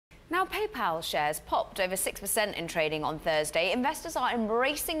Now, PayPal shares popped over 6% in trading on Thursday. Investors are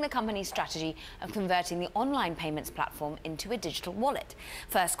embracing the company's strategy of converting the online payments platform into a digital wallet.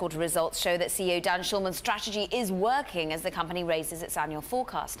 First quarter results show that CEO Dan Schulman's strategy is working as the company raises its annual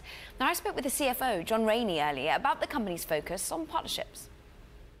forecast. Now, I spoke with the CFO, John Rainey, earlier about the company's focus on partnerships.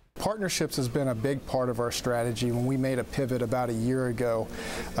 Partnerships has been a big part of our strategy when we made a pivot about a year ago,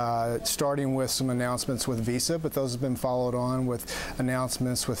 starting with some announcements with Visa, but those have been followed on with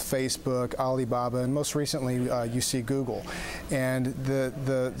announcements with Facebook, Alibaba, and most recently you see Google. And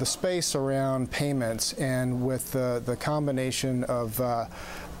the space around payments and with the combination of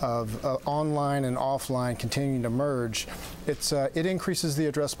online and offline continuing to merge, it increases the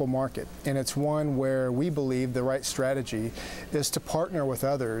addressable market. And it's one where we believe the right strategy is to partner with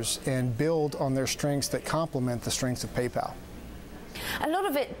others and build on their strengths that complement the strengths of PayPal. A lot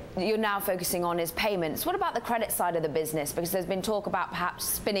of it you're now focusing on is payments. What about the credit side of the business? Because there's been talk about perhaps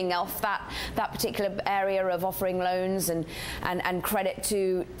spinning off that particular area of offering loans and credit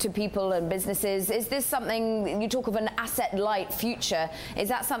to people and businesses. Is this something, you talk of an asset-light future, is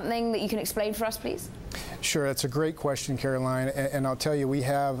that something that you can explain for us, please? Sure, that's a great question, Caroline, and I'll tell you, we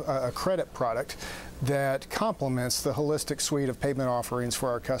have a credit product that complements the holistic suite of payment offerings for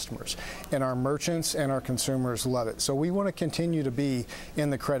our customers. And our merchants and our consumers love it. So we want to continue to be in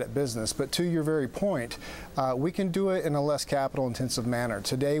the credit business. But to your very point, we can do it in a less capital-intensive manner.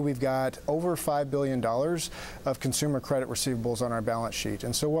 Today we've got over $5 billion of consumer credit receivables on our balance sheet.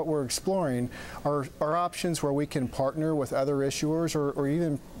 And so what we're exploring are options where we can partner with other issuers or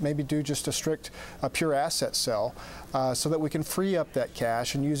even maybe do just a pure asset sell so that we can free up that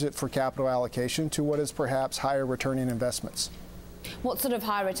cash and use it for capital allocation to what is perhaps higher returning investments. What sort of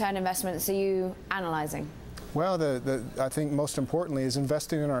high return investments are you analyzing? Well, I think most importantly is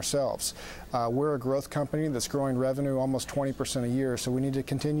investing in ourselves. We're a growth company that's growing revenue almost 20% a year, so we need to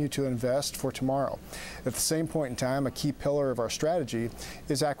continue to invest for tomorrow. At the same point in time, a key pillar of our strategy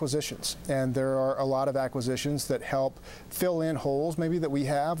is acquisitions. And there are a lot of acquisitions that help fill in holes maybe that we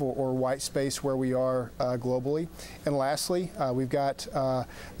have or white space where we are globally. And lastly, we've got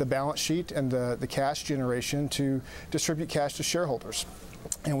the balance sheet and the cash generation to distribute cash to shareholders.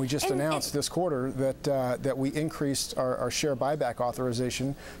 And we just announced this quarter that we increased our share buyback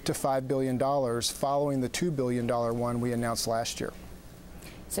authorization to $5 billion following the $2 billion one we announced last year.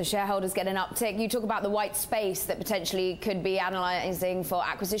 So shareholders get an uptick. You talk about the white space that potentially could be analyzing for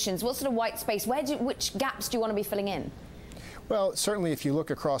acquisitions. What sort of white space? Which gaps do you want to be filling in? Well, certainly if you look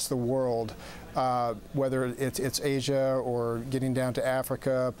across the world, whether it's Asia or getting down to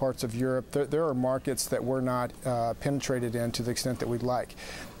Africa, parts of Europe, there are markets that we're not penetrated in to the extent that we'd like.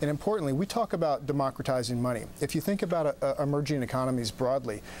 And importantly, we talk about democratizing money. If you think about emerging economies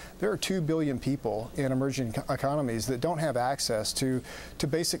broadly, there are 2 billion people in emerging economies that don't have access to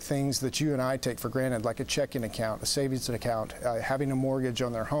basic things that you and I take for granted, like a checking account, a savings account, having a mortgage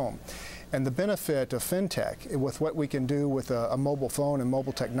on their home. And the benefit of fintech, with what we can do with a mobile phone and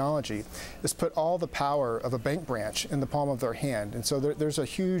mobile technology, is put all the power of a bank branch in the palm of their hand. And so there's a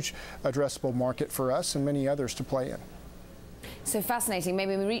huge addressable market for us and many others to play in. So fascinating.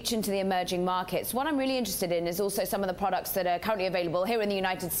 Maybe we reach into the emerging markets. What I'm really interested in is also some of the products that are currently available here in the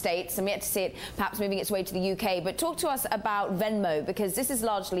United States. I'm yet to see it perhaps moving its way to the UK. But talk to us about Venmo, because this is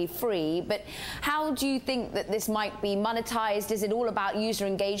largely free. But how do you think that this might be monetized? Is it all about user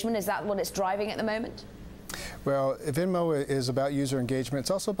engagement? Is that what it's driving at the moment? Well, Venmo is about user engagement.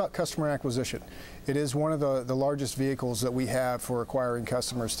 It's also about customer acquisition. It is one of the largest vehicles that we have for acquiring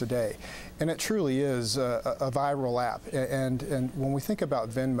customers today. And it truly is a viral app. And when we think about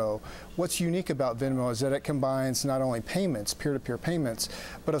Venmo, what's unique about Venmo is that it combines not only payments, peer-to-peer payments,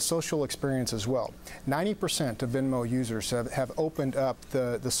 but a social experience as well. 90% of Venmo users have opened up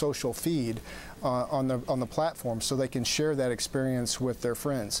the social feed on the platform so they can share that experience with their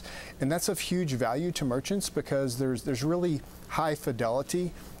friends. And that's of huge value to merchants because there's really high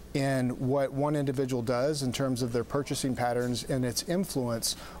fidelity in what one individual does in terms of their purchasing patterns and its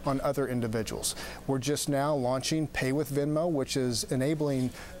influence on other individuals. We're just now launching Pay with Venmo, which is enabling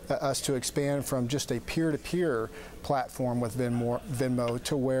us to expand from just a peer-to-peer platform with Venmo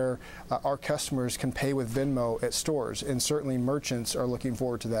to where our customers can pay with Venmo at stores. And certainly merchants are looking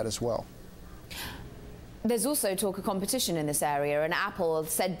forward to that as well. There's also talk of competition in this area, and Apple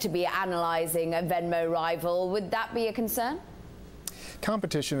said to be analyzing a Venmo rival. Would that be a concern?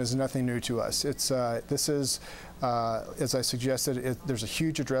 Competition is nothing new to us. This is As I suggested, there's a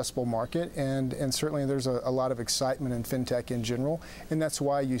huge addressable market, and certainly there's a lot of excitement in fintech in general, and that's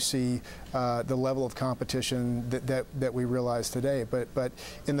why you see the level of competition that we realize today. But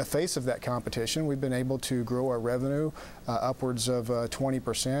in the face of that competition, we've been able to grow our revenue upwards of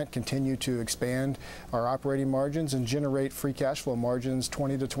 20%, continue to expand our operating margins, and generate free cash flow margins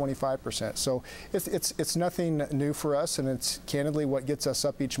 20 to 25%. So it's nothing new for us, and it's candidly what gets us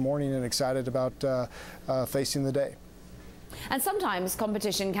up each morning and excited about facing the day. And sometimes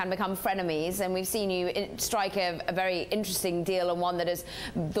competition can become frenemies, and we've seen you strike a very interesting deal, and one that is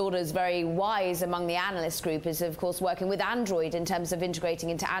thought as very wise among the analyst group is, of course, working with Android in terms of integrating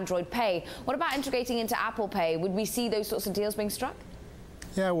into Android Pay. What about integrating into Apple Pay? Would we see those sorts of deals being struck?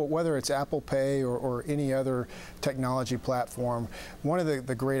 Yeah, well, whether it's Apple Pay or any other technology platform, one of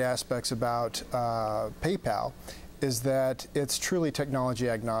the great aspects about PayPal is that it's truly technology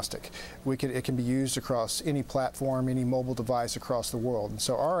agnostic. It can be used across any platform, any mobile device across the world. And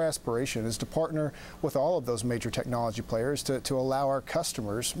so our aspiration is to partner with all of those major technology players to allow our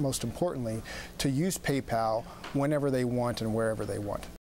customers, most importantly, to use PayPal whenever they want and wherever they want.